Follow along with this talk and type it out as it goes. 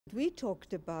We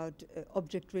talked about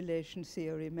object relation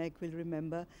theory, Meg will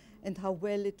remember, and how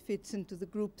well it fits into the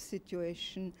group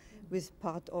situation with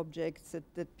part objects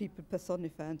that people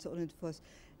personify and so on and so forth.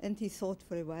 And he thought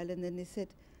for a while and then he said,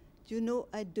 "Do you know,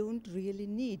 I don't really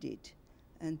need it."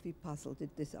 And we puzzled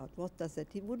this out. What does that?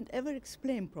 He wouldn't ever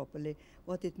explain properly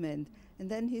what it meant. And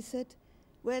then he said,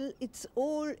 well, it's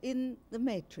all in the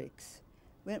matrix.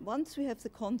 Once we have the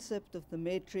concept of the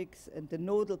matrix and the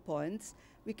nodal points,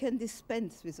 we can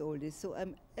dispense with all this. So I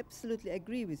absolutely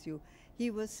agree with you.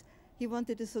 He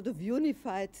wanted a sort of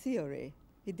unified theory.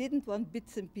 He didn't want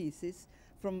bits and pieces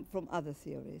from other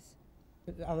theories.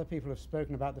 Other people have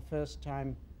spoken about the first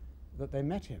time that they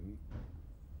met him.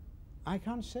 I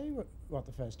can't say what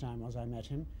the first time was I met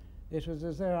him. It was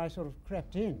as though I sort of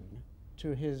crept in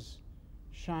to his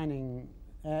shining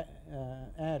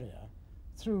area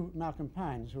through Malcolm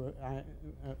Pines, who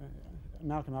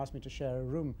Malcolm asked me to share a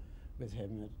room with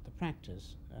him at the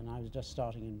practice, and I was just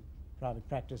starting in private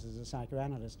practice as a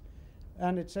psychoanalyst.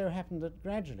 And it so happened that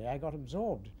gradually I got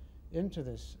absorbed into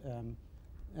this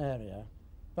area.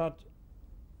 But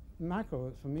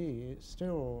Michael, for me,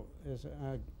 still is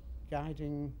a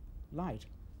guiding light.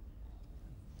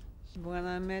 When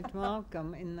I met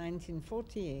Malcolm in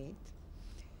 1948,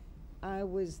 I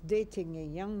was dating a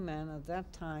young man at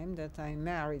that time that I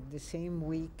married the same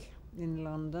week in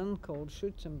London called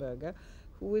Schutzenberger,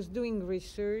 who was doing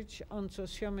research on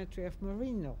sociometry of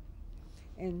Marino.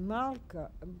 And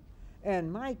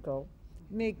Michael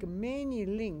make many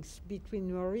links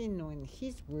between Marino and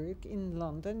his work in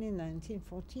London in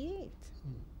 1948.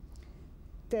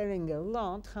 Telling a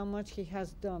lot how much he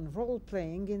has done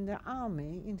role-playing in the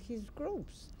army in his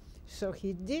groups. So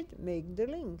he did make the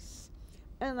links.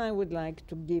 And I would like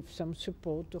to give some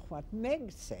support to what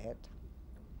Meg said,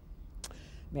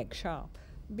 Meg Sharpe,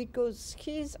 because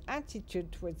his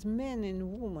attitude towards men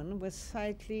and women was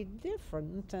slightly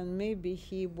different, and maybe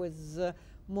he was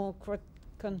more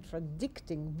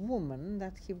contradicting women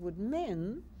than he would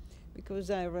men,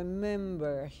 because I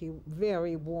remember he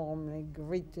very warmly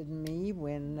greeted me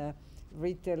when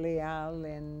Rita, Leal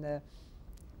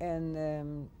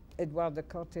and Eduardo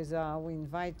Cortesao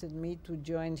invited me to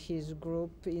join his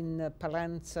group in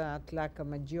Palanza at Laca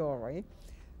Maggiore.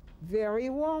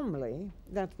 Very warmly.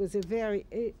 That was a very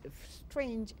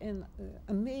strange and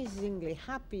amazingly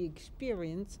happy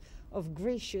experience of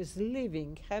gracious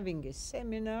living, having a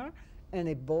seminar and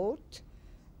a boat,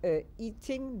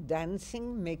 eating,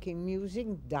 dancing, making music,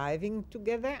 diving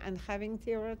together, and having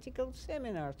theoretical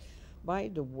seminars.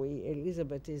 By the way,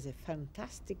 Elizabeth is a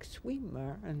fantastic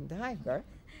swimmer and diver.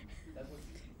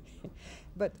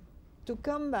 But to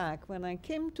come back, when I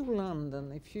came to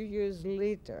London a few years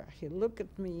later, he looked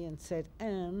at me and said,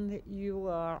 "Anne, you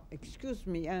are," excuse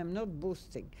me, I am not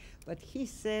boasting, but he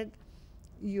said,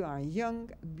 "You are young,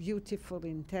 beautiful,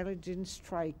 intelligent,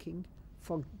 striking.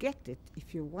 Forget it.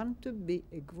 If you want to be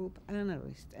a group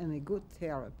analyst and a good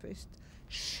therapist,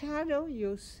 shadow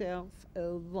yourself a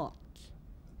lot."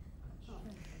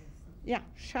 Yeah,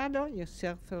 shadow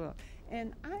yourself a lot.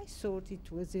 And I thought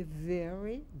it was a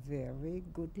very, very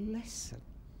good lesson,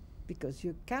 because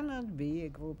you cannot be a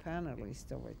group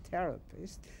analyst or a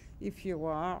therapist if you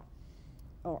are,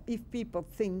 or if people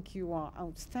think you are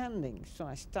outstanding. So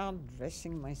I started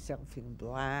dressing myself in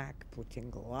black, putting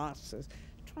glasses,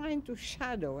 trying to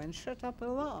shadow and shut up a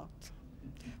lot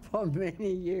for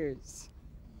many years.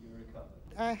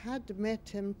 I had met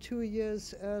him 2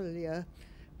 years earlier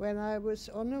when I was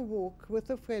on a walk with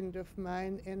a friend of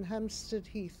mine in Hampstead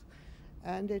Heath,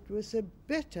 and it was a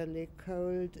bitterly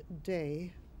cold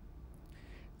day.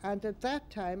 And at that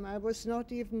time I was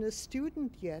not even a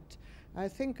student yet. I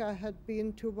think I had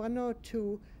been to 1 or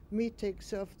 2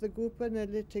 meetings of the Group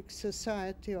Analytics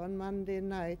Society on Monday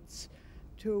nights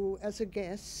as a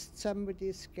guest,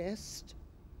 somebody's guest.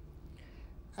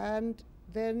 And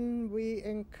then we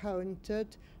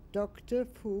encountered Dr.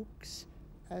 Foulkes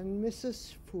and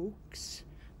Mrs. Foulkes,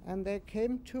 and they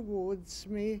came towards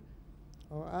me,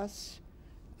 or us,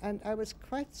 and I was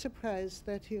quite surprised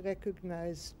that he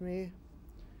recognized me.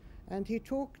 And he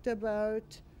talked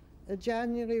about a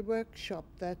January workshop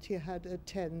that he had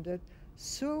attended,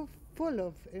 so full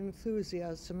of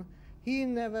enthusiasm. He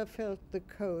never felt the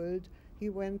cold. He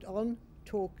went on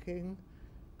talking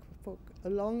for a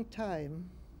long time.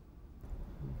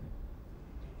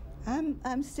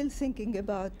 I'm still thinking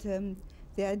about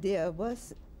the idea,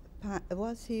 was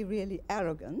he really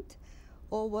arrogant,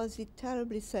 or was he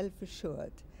terribly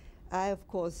self-assured? I, of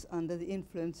course, under the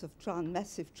influence of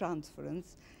massive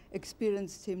transference,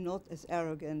 experienced him not as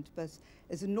arrogant, but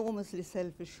as enormously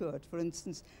self-assured. For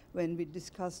instance, when we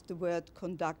discussed the word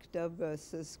conductor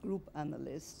versus group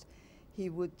analyst, he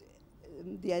would,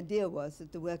 the idea was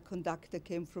that the word conductor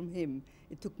came from him.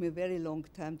 It took me a very long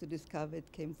time to discover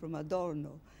it came from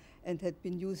Adorno and had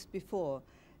been used before.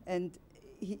 And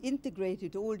he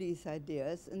integrated all these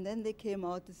ideas, and then they came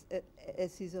out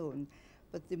as his own.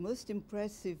 But the most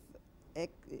impressive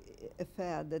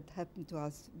affair that happened to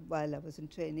us while I was in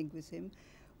training with him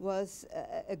was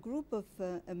a group of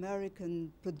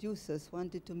American producers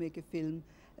wanted to make a film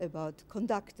about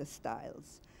conductor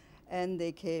styles. And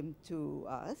they came to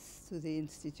us, to the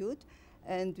Institute,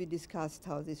 and we discussed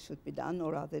how this should be done,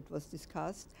 or rather it was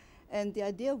discussed. And the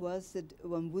idea was that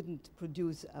one wouldn't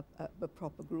produce a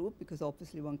proper group, because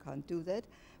obviously one can't do that.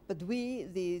 But we,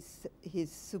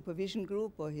 his supervision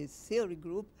group or his theory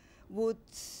group, would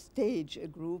stage a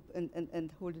group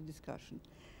and hold a discussion.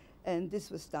 And this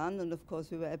was done, and of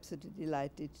course we were absolutely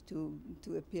delighted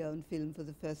to appear on film for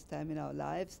the first time in our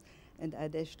lives. And I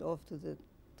dashed off to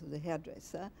the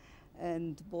hairdresser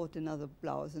and bought another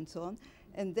blouse and so on.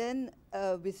 And then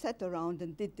we sat around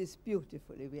and did this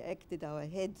beautifully. We acted our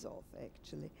heads off,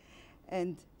 actually.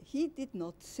 And he did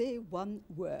not say one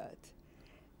word.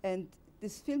 And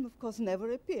this film, of course,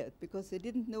 never appeared because they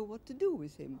didn't know what to do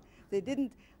with him. They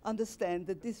didn't understand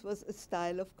that this was a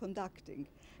style of conducting.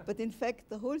 But in fact,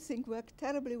 the whole thing worked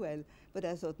terribly well. But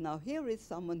I thought, now here is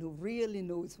someone who really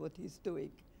knows what he's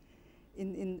doing.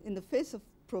 In the face of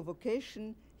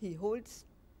provocation, he holds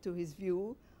to his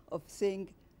view of saying,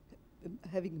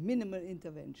 having minimal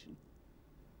intervention.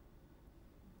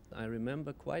 I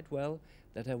remember quite well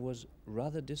that I was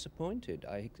rather disappointed.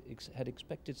 I had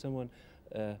expected someone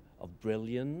of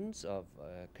brilliance, of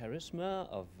charisma,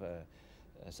 of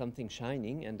something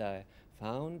shining, and I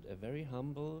found a very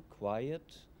humble,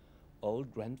 quiet,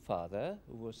 old grandfather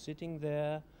who was sitting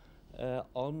there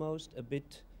almost a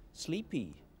bit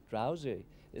sleepy, drowsy.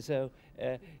 So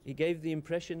he gave the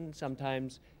impression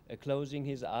sometimes, closing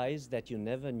his eyes, that you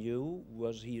never knew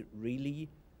was he really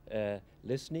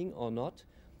listening or not.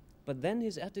 But then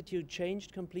his attitude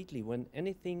changed completely. When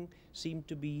anything seemed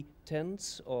to be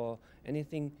tense or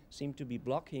anything seemed to be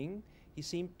blocking, he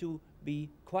seemed to be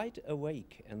quite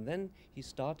awake. And then he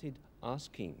started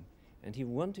asking, and he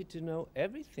wanted to know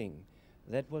everything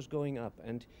that was going up.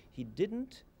 And he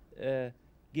didn't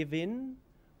give in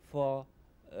for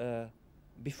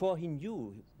before he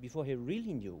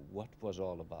really knew what was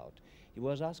all about. He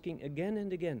was asking again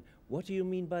and again, what do you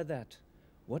mean by that?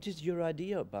 What is your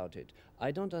idea about it?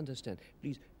 I don't understand.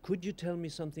 Please, could you tell me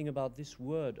something about this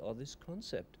word or this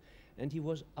concept? And he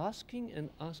was asking and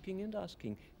asking and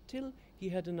asking till he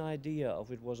had an idea of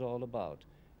what it was all about.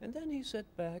 And then he sat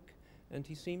back and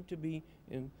he seemed to be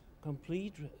in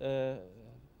complete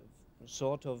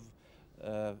sort of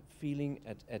feeling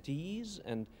at ease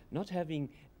and not having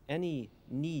any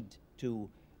need to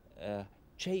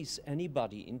chase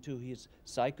anybody into his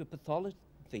psychopathology,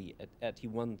 as he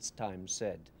once time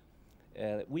said.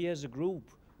 We as a group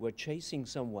were chasing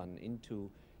someone into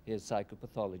his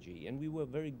psychopathology, and we were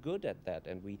very good at that,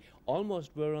 and we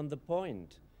almost were on the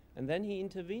point. And then he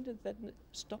intervened and said,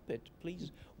 stop it,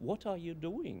 please, what are you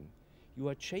doing? You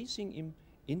are chasing him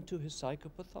into his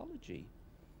psychopathology.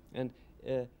 And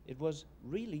it was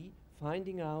really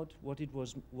finding out what it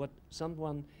was, what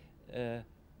someone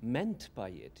meant by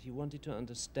it. He wanted to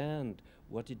understand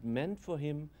what it meant for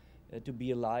him to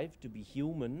be alive, to be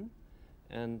human,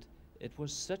 and it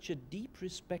was such a deep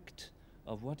respect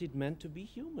of what it meant to be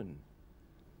human.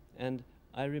 And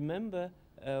I remember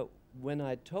when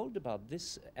I told about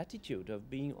this attitude of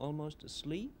being almost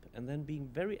asleep and then being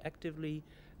very actively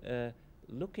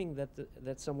looking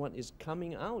that someone is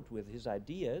coming out with his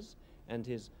ideas and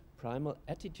his primal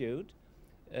attitude,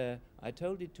 I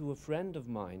told it to a friend of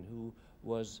mine who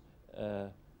was,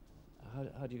 how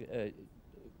do you,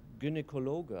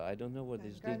 gynecologue, I don't know what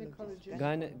this is.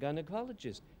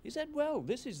 Gynecologist. He said, well,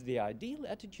 this is the ideal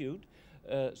attitude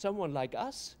someone like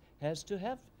us has to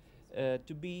have,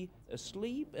 to be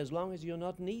asleep as long as you're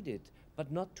not needed,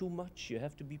 but not too much. You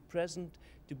have to be present,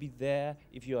 to be there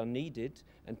if you are needed,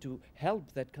 and to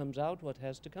help that comes out what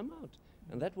has to come out.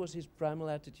 And that was his primal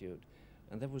attitude.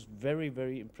 And that was very,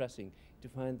 very impressive to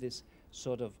find this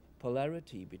sort of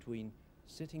polarity between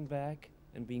sitting back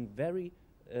and being very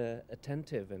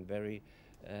attentive and very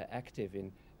active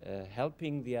in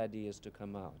helping the ideas to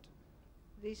come out.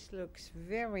 This looks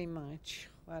very much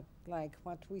like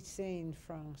what we say in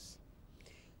France.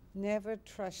 Never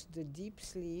trust the deep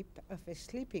sleep of a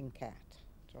sleeping cat,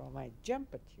 or I might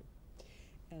jump at you.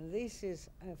 And this is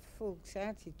a Foulkes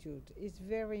attitude. It's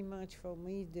very much for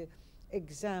me the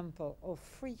example of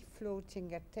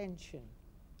free-floating attention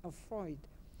of Freud.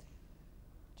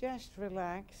 Just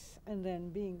relax and then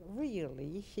being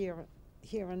really here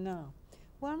and now.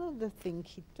 one of the things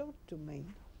he taught to me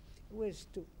was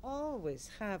to always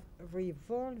have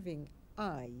revolving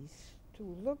eyes, to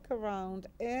look around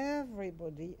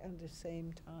everybody at the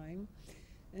same time.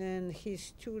 And his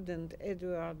student,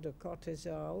 Edouard de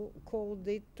Cortezau, called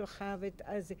it to have it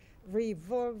as a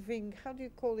revolving, how do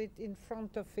you call it, in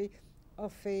front of a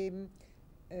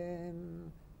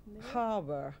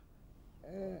harbor.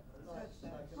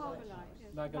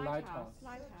 Like a lighthouse.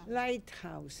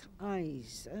 Lighthouse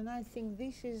eyes. And I think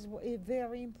this is a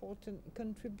very important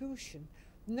contribution.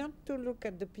 Not to look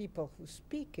at the people who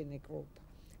speak in a group,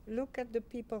 look at the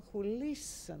people who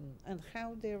listen and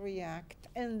how they react,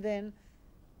 and then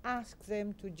ask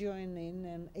them to join in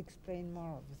and explain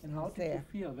more of the And how things did you there.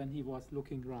 feel when he was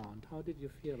looking round? How did you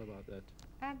feel about that?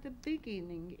 At the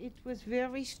beginning, it was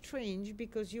very strange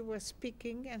because you were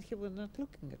speaking and he was not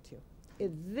looking at you.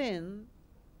 And then,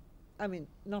 I mean,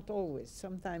 not always,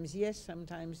 sometimes yes,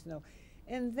 sometimes no.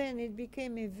 And then it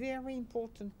became a very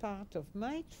important part of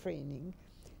my training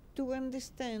to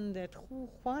understand that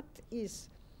what is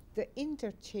the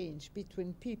interchange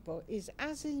between people is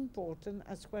as important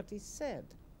as what is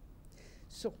said.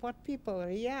 So what people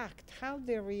react, how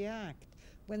they react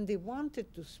when they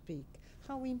wanted to speak,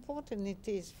 how important it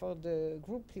is for the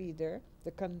group leader,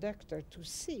 the conductor, to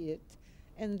see it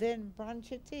and then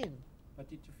branch it in. But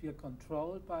did you feel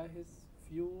controlled by his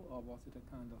view, or was it a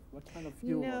kind of, what kind of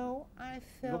view? No, I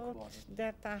felt was it?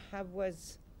 that I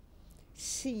was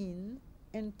seen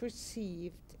and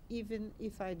perceived even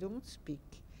if I don't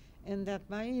speak, and that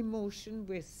my emotion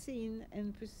was seen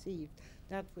and perceived.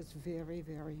 That was very,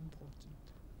 very important.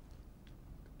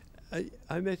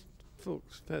 I met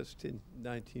Foulkes first in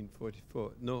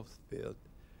 1944 at Northfield,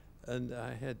 and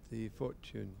I had the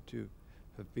fortune to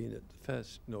have been at the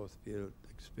first Northfield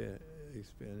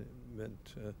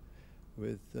experiment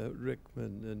with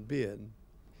Rickman and Bean.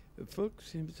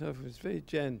 Foulkes himself was very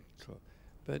gentle,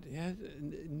 but he had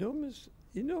an enormous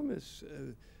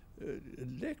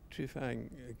electrifying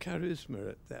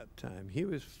charisma at that time. He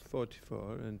was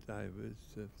 44 and I was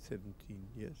 17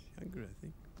 years younger, I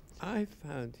think. I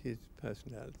found his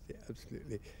personality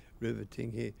absolutely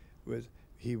riveting.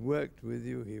 He worked with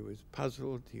you, he was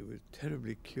puzzled, he was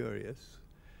terribly curious.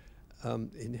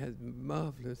 He had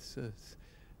marvelous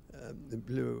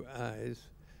blue eyes.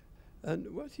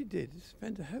 And what he did is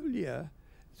spend a whole year,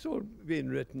 it's all been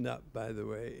written up, by the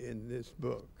way, in this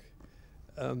book.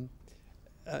 In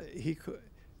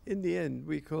the end,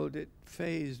 we called it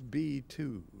Phase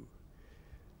B2.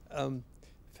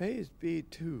 Phase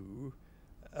B2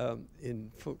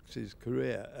 in Foulkes'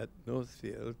 career at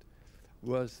Northfield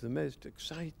was the most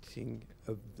exciting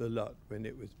of the lot when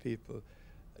it was people.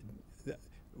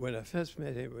 When I first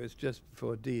met him, it was just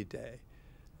before D-Day.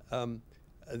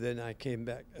 Then I came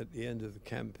back at the end of the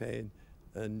campaign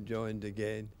and joined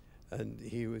again, and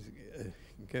he was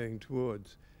going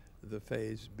towards the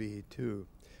Phase B2.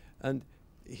 And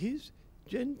his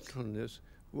gentleness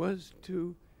was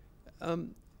to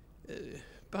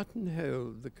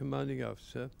buttonhole the commanding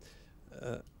officer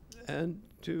and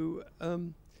to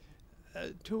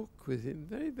talk with him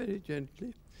very, very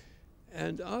gently.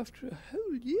 And after a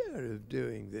whole year of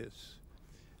doing this,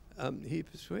 he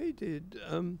persuaded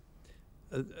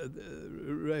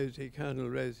Rosie, Colonel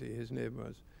Rosie, his name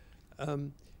was,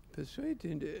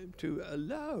 persuaded him to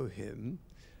allow him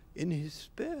in his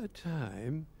spare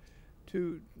time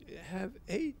to have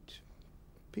 8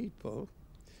 people,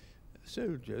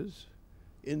 soldiers,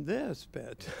 in their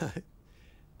spare time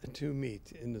to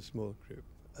meet in a small group.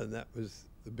 And that was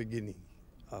the beginning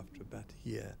after about a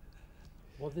year.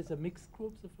 Was this a mixed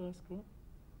group, the first group?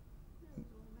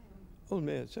 All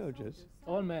men, soldiers.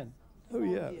 All men. Oh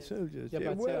yeah, soldiers. Yeah, Yeah,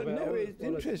 but well, they were no, all- it's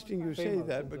all interesting you say famous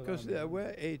that and so because on, there yeah.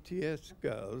 were ATS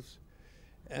girls,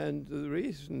 and the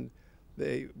reason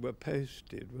they were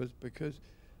posted was because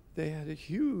they had a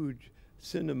huge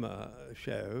cinema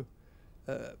show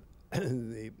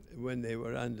when they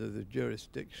were under the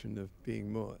jurisdiction of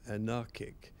being more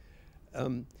anarchic.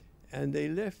 And they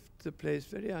left the place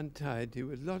very untidy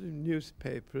with a lot of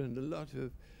newspaper and a lot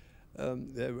of,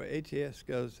 there were ATS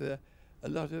girls there, a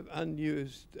lot of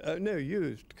unused,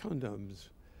 used condoms,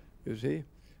 you see.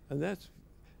 And that's,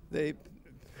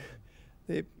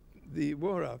 the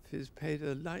War Office paid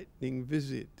a lightning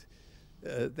visit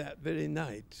that very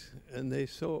night, and they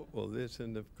saw all this,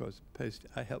 and of course,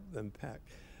 I helped them pack,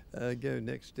 go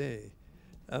next day.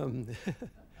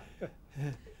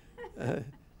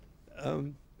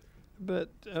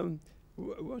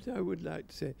 What I would like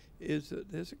to say is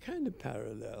that there's a kind of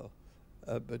parallel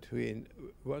between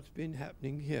what's been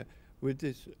happening here with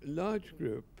this large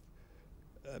group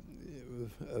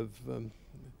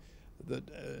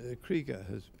that Krieger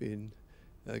has been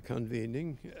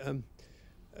convening,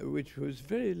 which was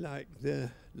very like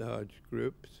their large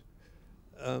groups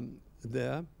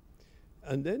there.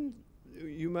 And then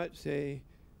you might say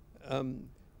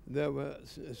there were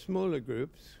smaller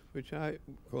groups, which I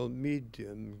call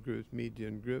median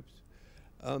groups,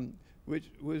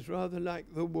 which was rather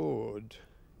like the ward.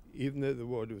 Even though the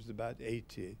ward was about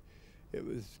 80, it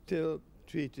was still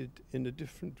treated in a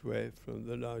different way from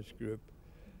the large group.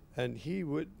 And he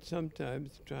would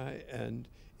sometimes try and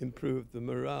improve the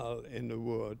morale in a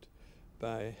ward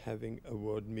by having a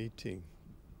ward meeting.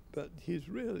 But his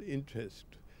real interest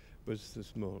was the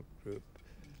small group.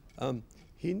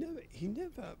 He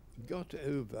never got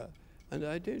over, and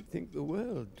I don't think the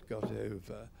world got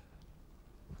over,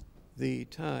 the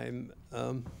time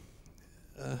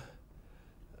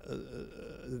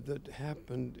that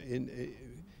happened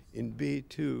in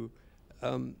B2.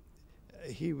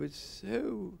 He was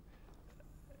so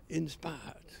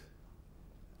inspired.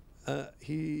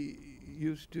 He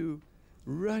used to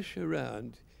rush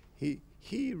around.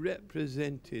 He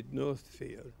represented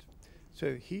Northfield,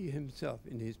 so he himself,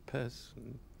 in his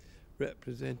person,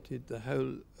 represented the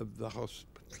whole of the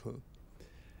hospital.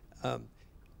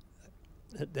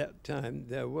 At that time,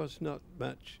 there was not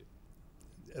much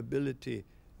ability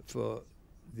for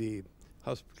the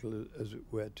hospital, as it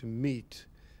were, to meet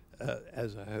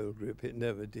as a whole group. It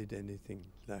never did anything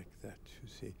like that, you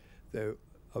see, though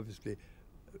obviously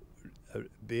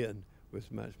Bryan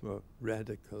was much more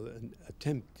radical and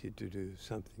attempted to do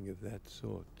something of that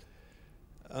sort.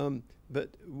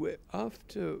 But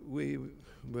after we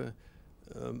were,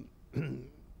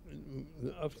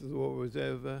 after the war was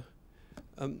over,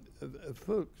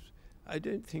 Foulkes, I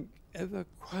don't think, ever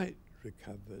quite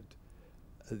recovered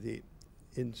the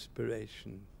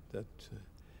inspiration that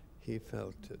he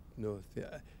felt at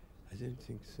Northfield. I don't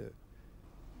think so.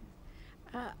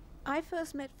 I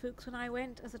first met Foulkes when I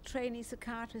went as a trainee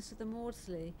psychiatrist to the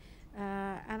Maudsley,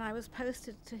 and I was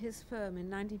posted to his firm in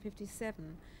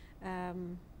 1957,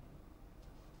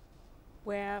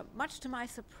 where, much to my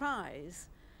surprise,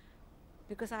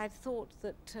 because I thought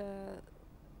that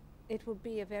it would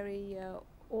be a very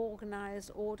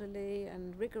organized, orderly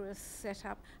and rigorous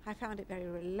setup, I found it very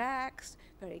relaxed,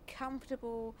 very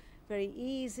comfortable, very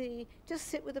easy. Just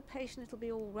sit with the patient, it'll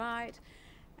be all right.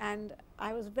 And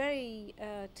I was very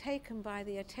taken by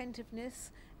the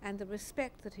attentiveness and the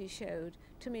respect that he showed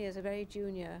to me as a very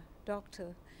junior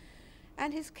doctor,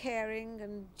 and his caring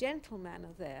and gentle manner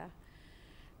there.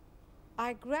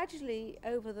 I gradually,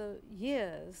 over the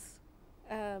years,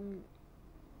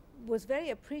 was very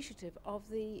appreciative of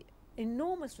the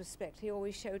enormous respect he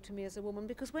always showed to me as a woman,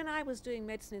 because when I was doing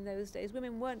medicine in those days,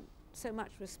 women weren't so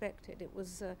much respected. It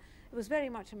was very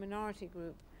much a minority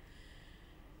group.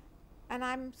 And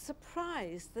I'm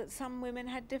surprised that some women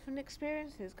had different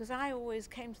experiences, because I always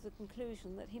came to the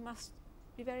conclusion that he must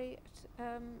be very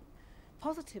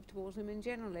positive towards women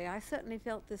generally. I certainly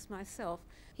felt this myself.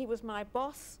 He was my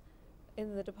boss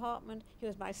in the department, he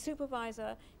was my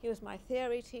supervisor, he was my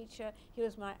theory teacher, he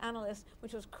was my analyst,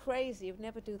 which was crazy. You'd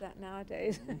never do that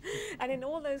nowadays. And in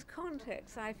all those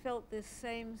contexts, I felt this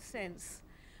same sense.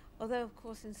 Although, of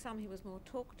course, in some he was more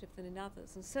talkative than in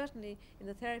others. And certainly in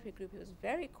the therapy group he was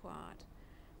very quiet,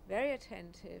 very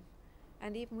attentive,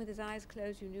 and even with his eyes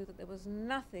closed you knew that there was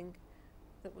nothing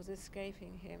that was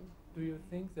escaping him. Do you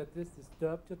think that this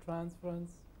disturbed your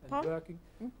transference and Pardon? working?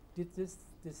 Did this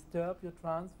disturb your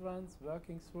transference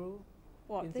working through?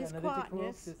 What, in this the analytic group?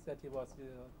 quietness? This that he was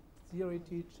your theory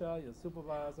teacher, your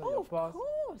supervisor, Oh, your of boss?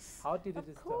 course. How did it Of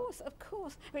disturb? course, of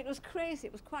course. I mean, it was crazy.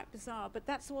 It was quite bizarre. But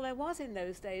that's all there was in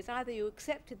those days. Either you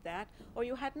accepted that or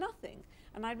you had nothing.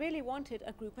 And I really wanted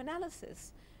a group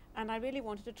analysis. And I really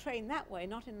wanted to train that way,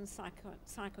 not in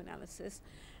psychoanalysis.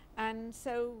 And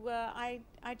so I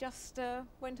just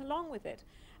went along with it.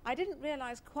 I didn't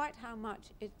realize quite how much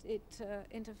it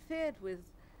interfered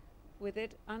with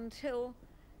it until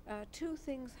two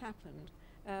things happened,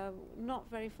 not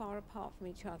very far apart from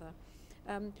each other.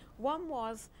 One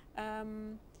was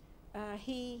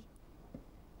he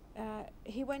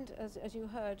went, as you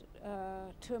heard,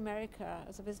 to America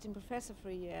as a visiting professor for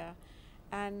a year,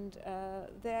 and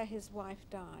there his wife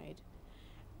died.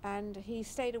 And he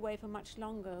stayed away for much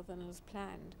longer than was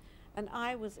planned. And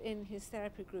I was in his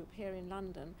therapy group here in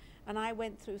London, and I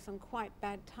went through some quite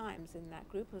bad times in that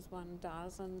group, as one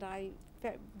does, and I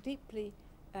deeply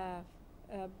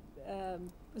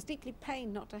was deeply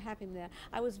pained not to have him there.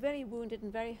 I was very wounded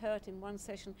and very hurt in one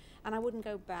session, and I wouldn't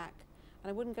go back. And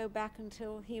I wouldn't go back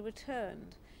until he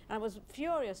returned. And I was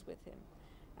furious with him.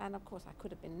 And of course I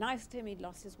could have been nice to him, he'd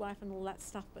lost his wife and all that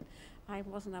stuff, but I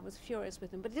wasn't. I was furious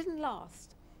with him. But it didn't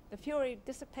last. The fury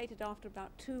dissipated after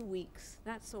about 2 weeks,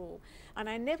 that's all. And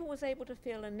I never was able to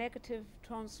feel a negative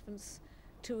transference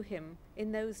to him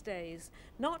in those days.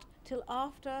 Not till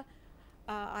after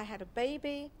I had a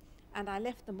baby and I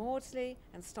left the Maudsley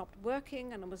and stopped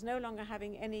working and I was no longer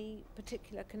having any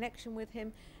particular connection with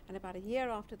him. And about a year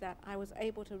after that, I was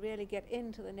able to really get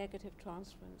into the negative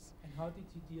transference. And how did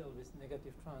you deal with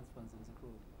negative transference in the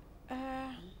group?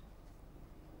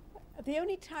 The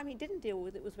only time he didn't deal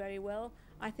with it was very well,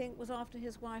 I think, was after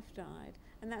his wife died.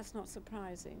 And that's not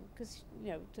surprising, because,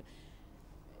 you know,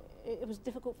 it was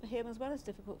difficult for him as well as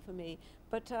difficult for me.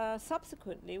 But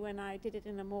subsequently, when I did it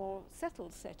in a more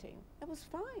settled setting, it was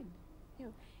fine. You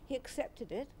know, he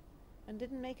accepted it and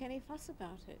didn't make any fuss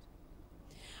about it.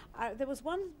 There was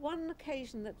one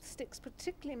occasion that sticks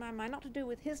particularly in my mind, not to do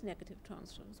with his negative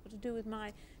transference, but to do with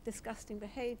my disgusting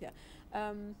behaviour.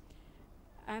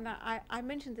 And I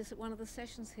mentioned this at one of the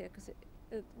sessions here,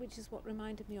 which is what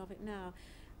reminded me of it now.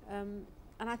 And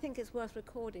I think it's worth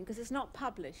recording, because it's not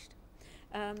published.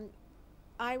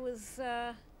 I was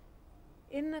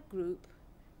in a group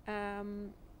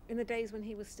in the days when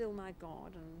he was still my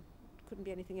god and couldn't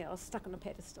be anything else, stuck on a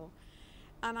pedestal.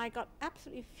 And I got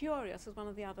absolutely furious as one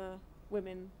of the other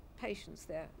women patients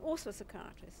there, also a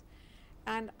psychiatrist.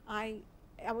 And I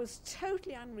was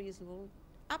totally unreasonable,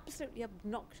 absolutely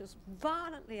obnoxious,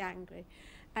 violently angry.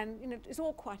 And, you know, it's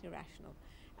all quite irrational.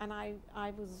 And I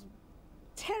was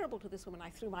terrible to this woman. I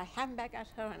threw my handbag at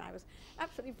her and I was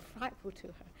absolutely frightful to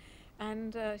her.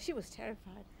 And she was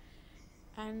terrified.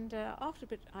 And after a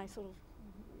bit, I sort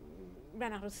of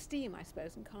ran out of steam, I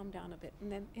suppose, and calmed down a bit.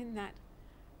 And then in that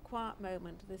quiet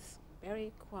moment, this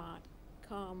very quiet,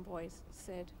 calm voice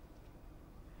said,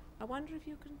 "I wonder if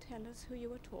you can tell us who you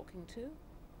were talking to?"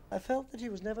 I felt that he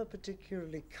was never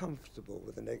particularly comfortable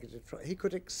with the negative transference. He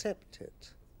could accept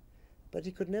it, but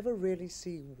he could never really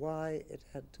see why it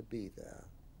had to be there,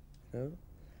 you know?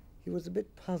 He was a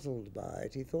bit puzzled by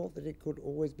it. He thought that it could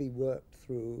always be worked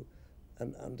through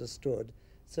and understood.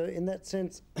 So in that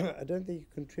sense, I don't think he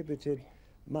contributed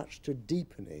much to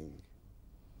deepening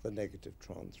the negative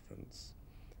transference.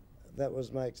 That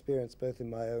was my experience both in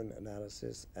my own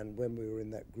analysis and when we were in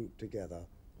that group together,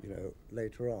 you know,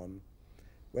 later on,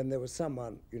 when there was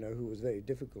someone, you know, who was very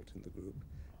difficult in the group.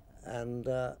 And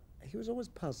he was always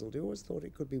puzzled. He always thought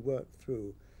it could be worked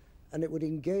through. And it would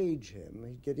engage him.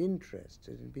 He'd get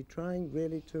interested and be trying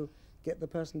really to get the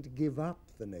person to give up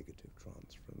the negative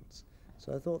transference.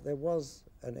 So I thought there was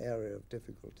an area of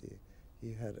difficulty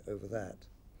he had over that.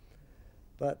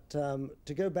 But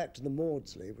to go back to the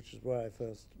Maudsley, which is where I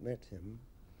first met him,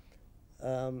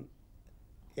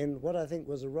 in what I think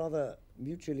was a rather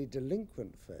mutually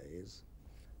delinquent phase,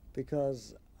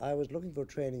 because I was looking for a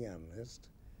training analyst,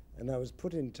 and I was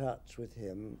put in touch with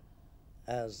him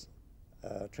as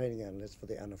a training analyst for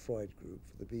the Anna Freud group,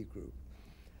 for the B group.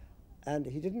 And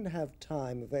he didn't have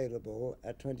time available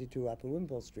at 22 Upper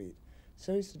Wimpole Street.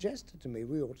 So he suggested to me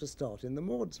we ought to start in the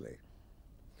Maudsley,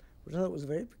 which I thought was a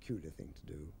very peculiar thing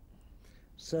to do.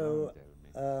 So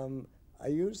I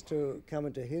used to come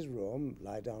into his room,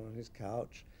 lie down on his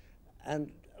couch,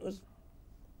 and I was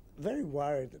very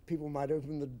worried that people might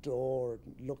open the door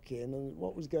and look in and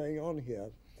what was going on here.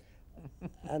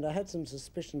 And I had some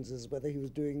suspicions as whether he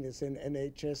was doing this in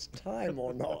NHS time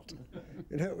or not,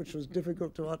 you know, which was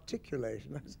difficult to articulate.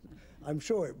 And I'm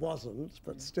sure it wasn't,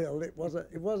 but still, it was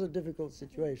a difficult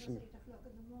situation.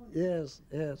 Yes,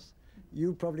 yes.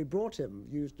 You probably brought him.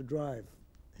 You used to drive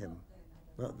him.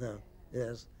 Not there.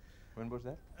 Yes. When was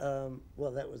that?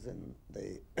 Well, that was in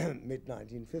the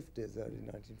mid-1950s, early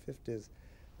 1950s.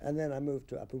 And then I moved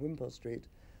to Upper Wimpole Street.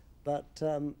 But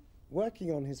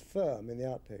working on his firm in the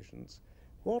outpatients,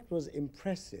 what was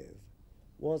impressive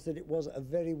was that it was a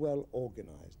very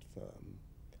well-organized firm.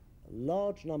 A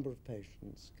large number of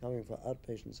patients coming for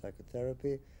outpatient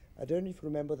psychotherapy. I don't even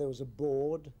remember there was a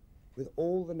board with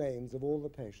all the names of all the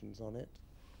patients on it.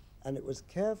 And it was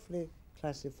carefully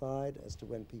classified as to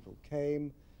when people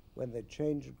came, when they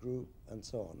changed group, and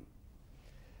so on.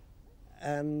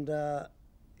 And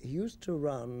he used to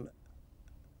run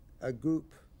a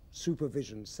group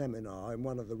supervision seminar in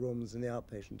one of the rooms in the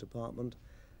outpatient department,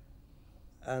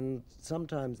 and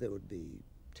sometimes there would be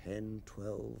 10,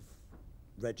 12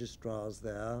 registrars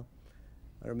there.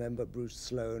 I remember Bruce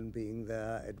Sloan being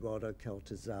there, Eduardo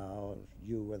Caltazao,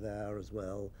 you were there as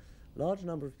well, large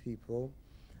number of people,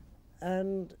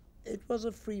 and it was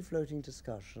a free-floating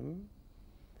discussion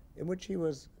in which he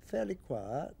was fairly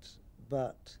quiet,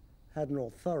 but had an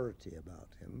authority about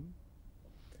him.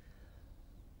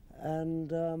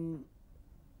 And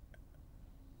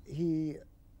he,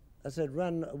 as I said,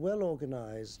 ran a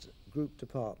well-organized group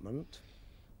department.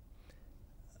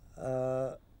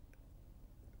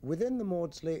 Within the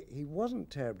Maudsley, he wasn't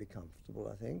terribly comfortable,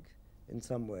 I think, in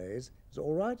some ways. It was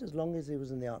all right as long as he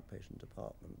was in the outpatient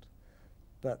department.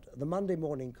 But the Monday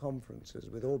morning conferences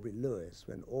with Aubrey Lewis,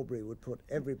 when Aubrey would put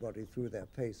everybody through their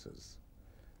paces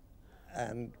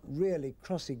and really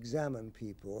cross-examine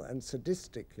people and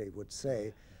sadistically would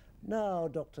say, now,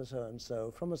 Dr.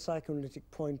 So-and-so, from a psychoanalytic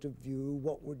point of view,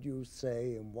 what would you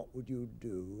say and what would you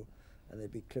do? And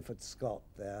there'd be Clifford Scott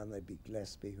there, and there'd be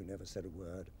Gillespie, who never said a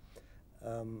word.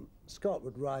 Scott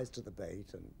would rise to the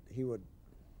bait, and he would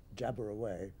jabber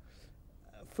away.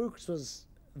 Foulkes was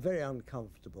very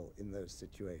uncomfortable in those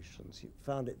situations. He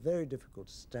found it very difficult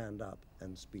to stand up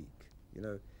and speak. You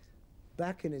know,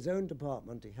 back in his own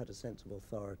department, he had a sense of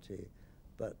authority,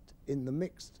 but in the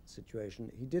mixed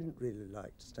situation, he didn't really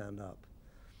like to stand up.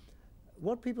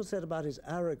 What people said about his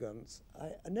arrogance,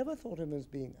 I never thought of him as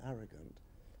being arrogant,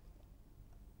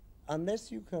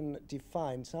 unless you can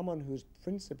define someone who's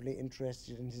principally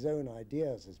interested in his own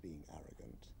ideas as being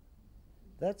arrogant.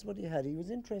 That's what he had. He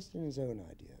was interested in his own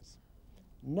ideas,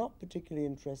 not particularly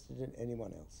interested in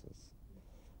anyone else's.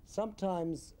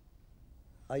 Sometimes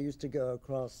I used to go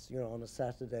across, you know, on a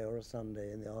Saturday or a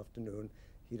Sunday in the afternoon.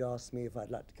 He'd ask me if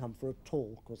I'd like to come for a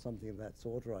talk or something of that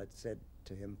sort, or I'd said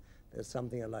to him, there's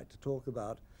something I'd like to talk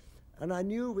about. And I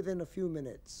knew within a few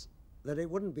minutes that it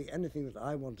wouldn't be anything that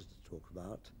I wanted to talk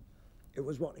about. It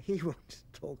was what he wanted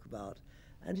to talk about.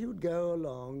 And he would go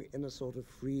along in a sort of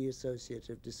free,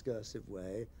 associative, discursive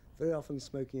way, very often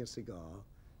smoking a cigar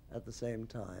at the same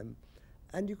time.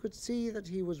 And you could see that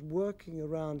he was working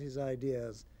around his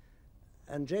ideas.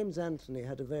 And James Anthony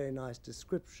had a very nice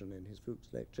description in his Foulkes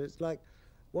lecture. It's like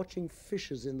watching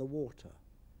fishes in the water.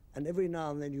 And every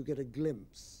now and then you get a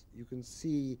glimpse. You can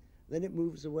see, then it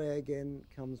moves away again,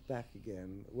 comes back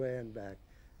again, away and back.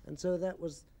 And so that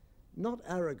was not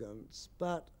arrogance,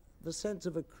 but the sense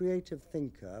of a creative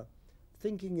thinker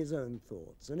thinking his own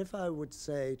thoughts. And if I would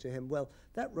say to him, well,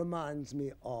 that reminds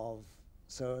me of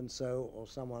so-and-so or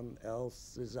someone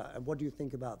else, and what do you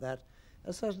think about that?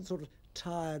 A certain sort of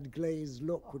tired, glazed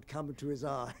look would come into his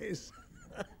eyes.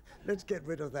 Let's get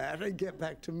rid of that and get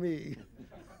back to me.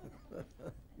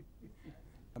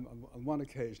 On one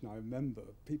occasion, I remember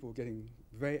people getting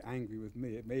very angry with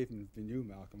me. It may even have been you,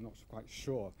 Malcolm, I'm not quite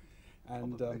sure.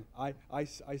 And I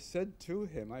said to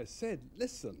him, I said,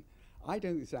 listen, I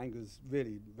don't think this anger is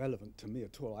really relevant to me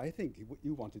at all. I think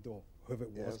you wanted, or whoever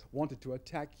it was, wanted to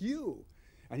attack you.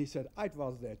 And he said, I'd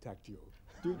rather they attacked you.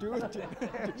 Do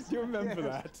you remember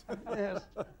that? Yes.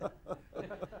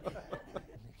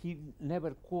 He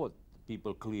never quote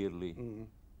people clearly.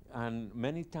 And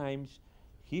many times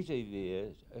his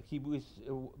ideas, he would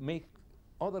make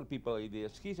other people's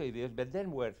ideas his ideas, but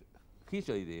then were his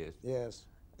ideas. Yes.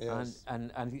 Yes.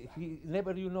 And he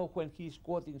never, you know, when he's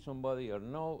quoting somebody or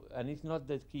no, and it's not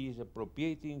that he is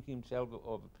appropriating himself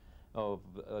of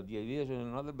the ideas of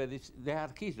another, but they are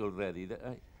his already.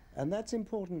 And that's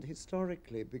important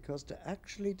historically, because to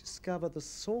actually discover the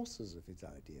sources of his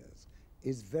ideas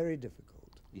is very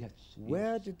difficult. Yes.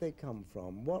 Where did they come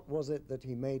from? What was it that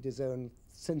he made his own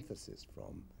synthesis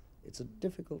from? It's a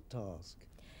difficult task.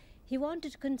 He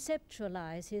wanted to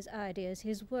conceptualize his ideas,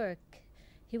 his work.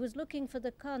 He was looking for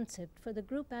the concept, for the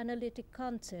group analytic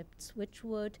concepts which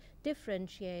would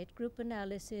differentiate group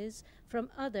analysis from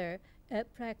other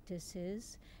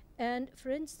practices. And for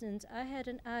instance, I had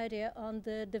an idea on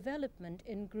the development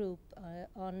in group,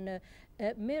 on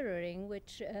mirroring,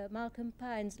 which Malcolm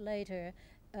Pines later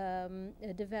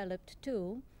developed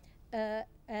too.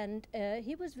 And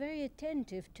he was very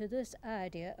attentive to this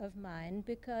idea of mine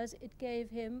because it gave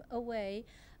him a way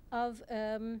of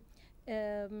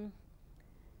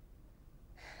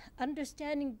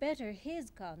understanding better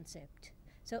his concept.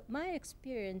 So my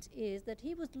experience is that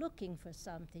he was looking for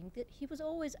something, that he was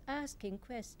always asking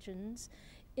questions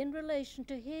in relation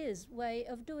to his way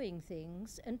of doing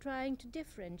things and trying to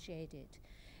differentiate it.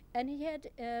 And he had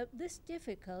this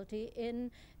difficulty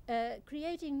in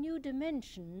creating new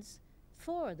dimensions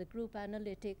for the group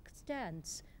analytic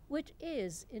stance, which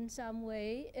is in some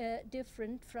way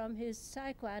different from his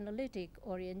psychoanalytic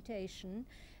orientation,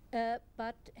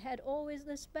 but had always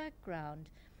this background.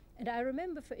 And I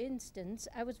remember, for instance,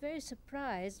 I was very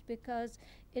surprised because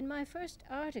in my first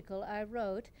article I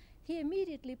wrote, he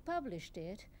immediately published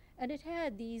it, and it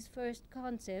had these first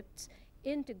concepts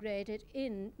integrated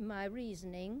in my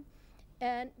reasoning.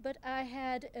 But I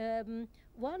had in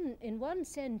one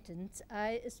sentence,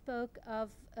 I spoke of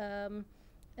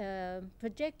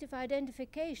projective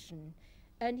identification,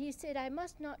 and he said I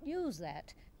must not use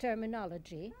that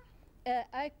terminology.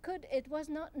 It was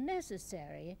not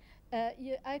necessary.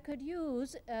 I could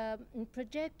use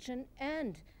projection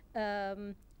and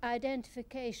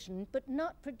identification, but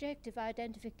not projective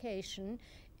identification,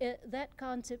 that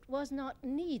concept was not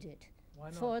needed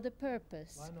for the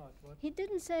purpose. Why not? What? He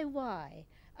didn't say why.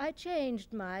 I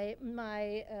changed my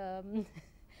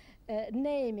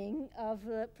naming of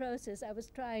the process I was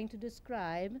trying to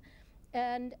describe,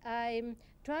 and I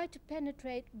tried to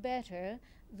penetrate better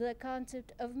the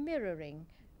concept of mirroring.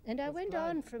 And I went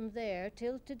on from there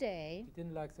till today. He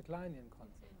didn't like the Kleinian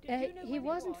concept. He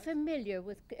wasn't familiar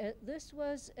with, this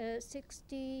was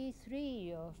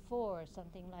 63 or 4,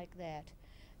 something like that.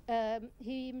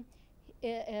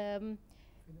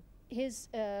 His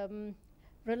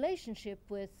relationship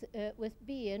with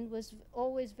Bean was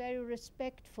always very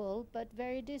respectful but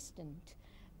very distant.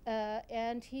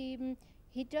 And he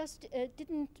just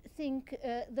didn't think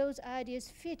those ideas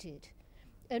fitted.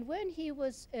 And when he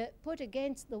was put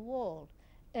against the wall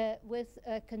with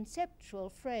a conceptual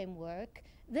framework,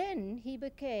 then he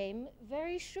became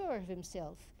very sure of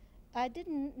himself. I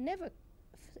never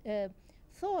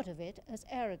thought of it as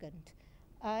arrogant.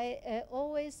 I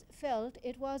always felt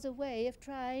it was a way of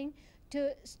trying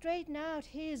to straighten out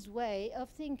his way of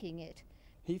thinking it.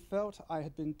 He felt I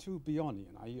had been too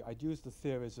Bionian. I'd used the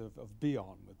theories of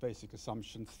Bion with basic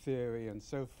assumption theory and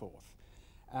so forth.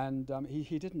 And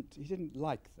he didn't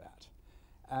like that.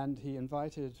 And he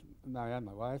invited Marianne,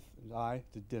 my wife, and I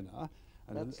to dinner.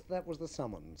 And that was the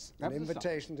summons, an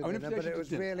invitation to dinner, but it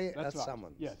was really a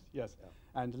summons. Yes, yes.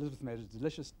 Yeah. And Elizabeth made a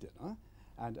delicious dinner.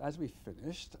 And as we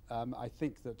finished, I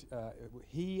think that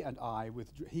he and I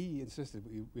he insisted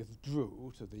we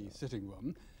withdrew to the sitting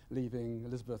room, leaving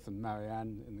Elizabeth and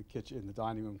Marianne in the kitchen, in the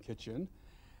dining room kitchen.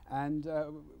 And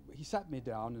he sat me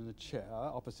down in a chair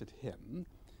opposite him,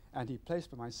 and he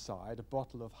placed by my side a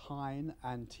bottle of Hein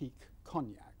antique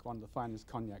cognac, one of the finest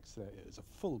cognacs there is, a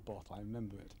full bottle, I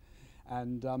remember it.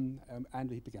 And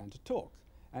he began to talk.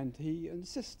 And he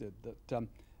insisted that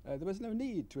there was no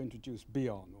need to introduce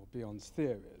Bion or Bion's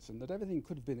theories, and that everything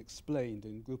could have been explained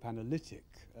in group analytic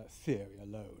theory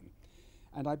alone.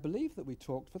 And I believe that we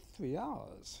talked for 3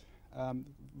 hours,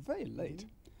 very late.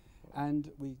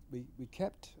 And we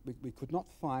could not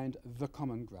find the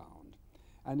common ground.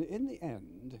 And in the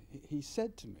end, he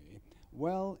said to me,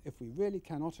 well, if we really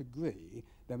cannot agree,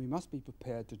 then we must be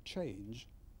prepared to change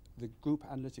the group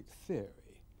analytic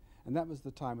theory. And that was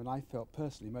the time when I felt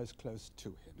personally most close to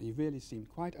him. He really seemed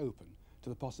quite open to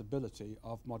the possibility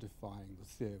of modifying the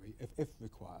theory if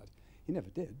required. He never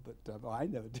did, but well, I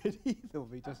never did either.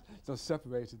 We just sort of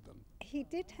separated them. He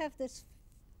did have this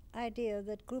idea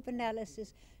that group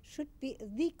analysis should be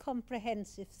the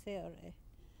comprehensive theory,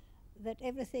 that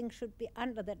everything should be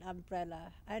under that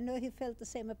umbrella. I know he felt the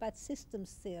same about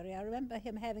systems theory. I remember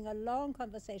him having a long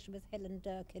conversation with Helen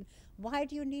Durkin. Why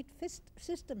do you need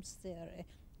systems theory?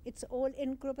 It's all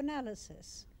in group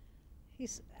analysis.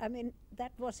 I mean,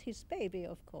 that was his baby,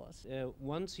 of course.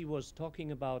 Once he was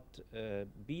talking about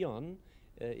Bion,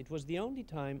 it was the only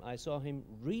time I saw him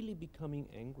really becoming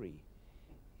angry.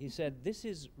 He said, this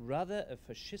is rather a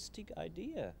fascistic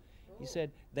idea. He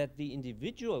said that the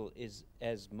individual is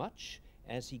as much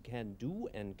as he can do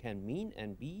and can mean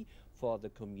and be for the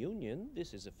communion.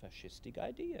 This is a fascistic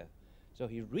idea. So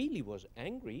he really was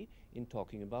angry in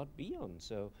talking about Bion.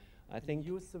 So I think...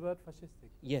 You used the word fascistic?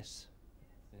 Yes.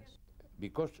 Yes.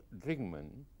 Because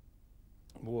Raymond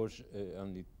was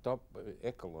on the top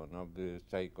echelon of the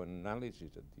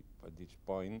psychoanalysis at this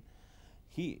point,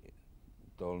 he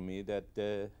told me that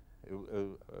it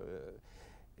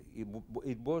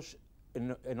was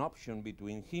an option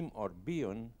between him or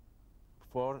Bion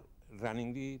for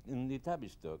running in the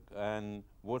Tavistock, and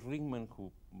was Raymond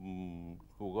who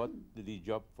got the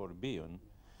job for Bion.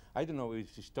 I don't know if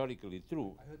it's historically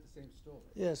true. I heard the same story.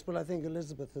 Yes, well, I think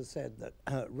Elizabeth has said that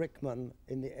Rickman,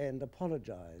 in the end,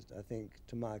 apologized, I think,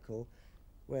 to Michael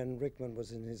when Rickman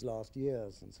was in his last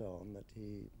years and so on, that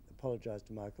he apologized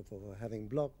to Michael for having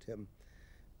blocked him.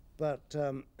 But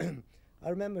I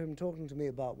remember him talking to me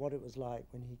about what it was like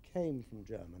when he came from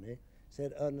Germany.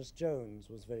 Said Ernest Jones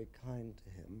was very kind to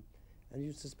him and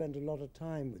used to spend a lot of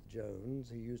time with Jones.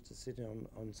 He used to sit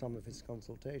on some of his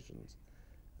consultations.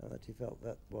 That he felt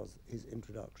that was his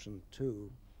introduction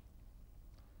to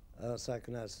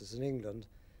psychoanalysis in England.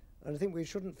 And I think we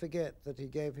shouldn't forget that he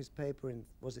gave his paper in,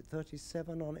 was it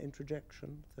 37 on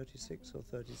introjection, 36 or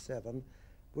 37,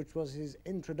 which was his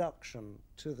introduction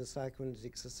to the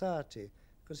Psychoanalytic Society,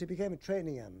 because he became a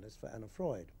training analyst for Anna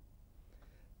Freud.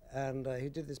 And he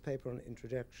did this paper on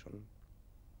introjection,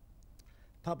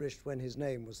 published when his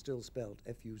name was still spelled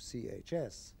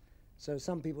F-U-C-H-S. So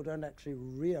some people don't actually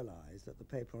realize that the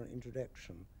paper on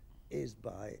introjection is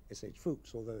by SH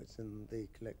Foulkes, although it's in the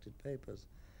collected papers.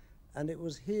 And it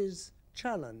was his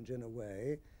challenge, in a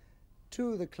way,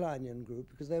 to the Kleinian group,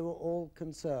 because they were all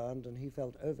concerned, and he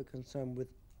felt over-concerned with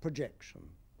projection.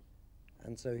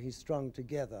 And so he strung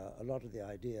together a lot of the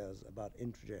ideas about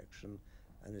introjection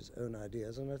and his own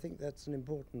ideas, and I think that's an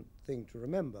important thing to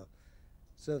remember,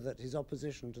 so that his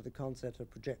opposition to the concept of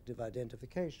projective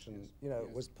identification,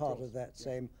 was part of that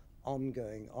same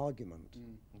ongoing argument.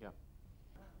 Yeah.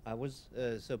 I was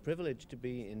so privileged to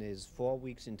be in his 4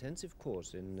 weeks intensive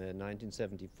course in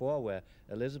 1974, where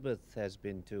Elizabeth has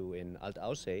been to in Alt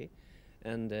Aussee,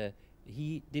 and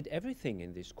he did everything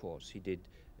in this course. He did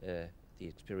the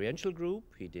experiential group,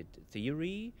 he did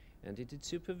theory, and he did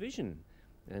supervision,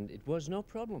 and it was no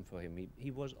problem for him.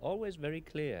 He was always very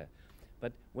clear.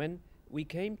 But when we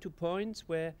came to points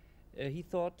where he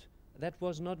thought that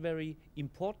was not very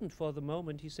important for the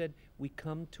moment, he said, we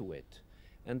come to it.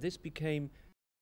 And this became